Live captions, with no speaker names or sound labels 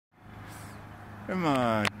Come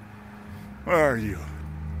on. Where are you?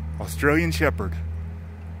 Australian Shepherd.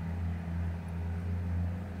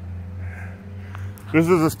 This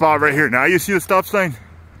is the spot right here. Now you see the stop sign?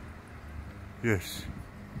 Yes.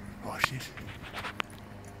 Oh shit.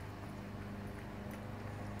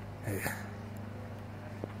 Hey.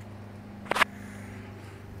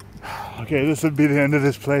 Okay, this would be the end of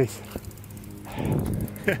this place.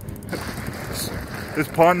 This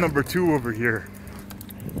pond number 2 over here.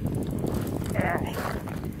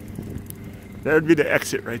 That would be the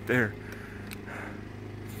exit right there.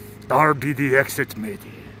 There be the exit,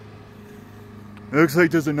 matey. It looks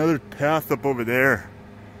like there's another path up over there.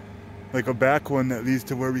 Like a back one that leads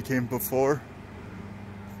to where we came before.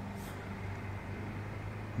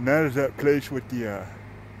 And that is that place with the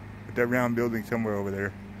with that round building somewhere over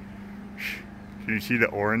there. Can you see the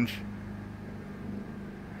orange?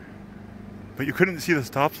 But you couldn't see the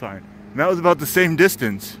stop sign. And that was about the same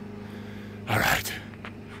distance. Alright.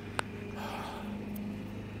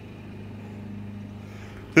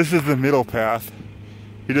 This is the middle path.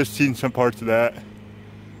 You just seen some parts of that.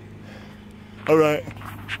 Alright.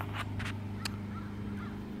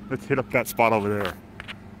 Let's hit up that spot over there.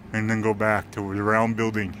 And then go back to the round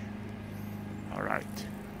building. Alright.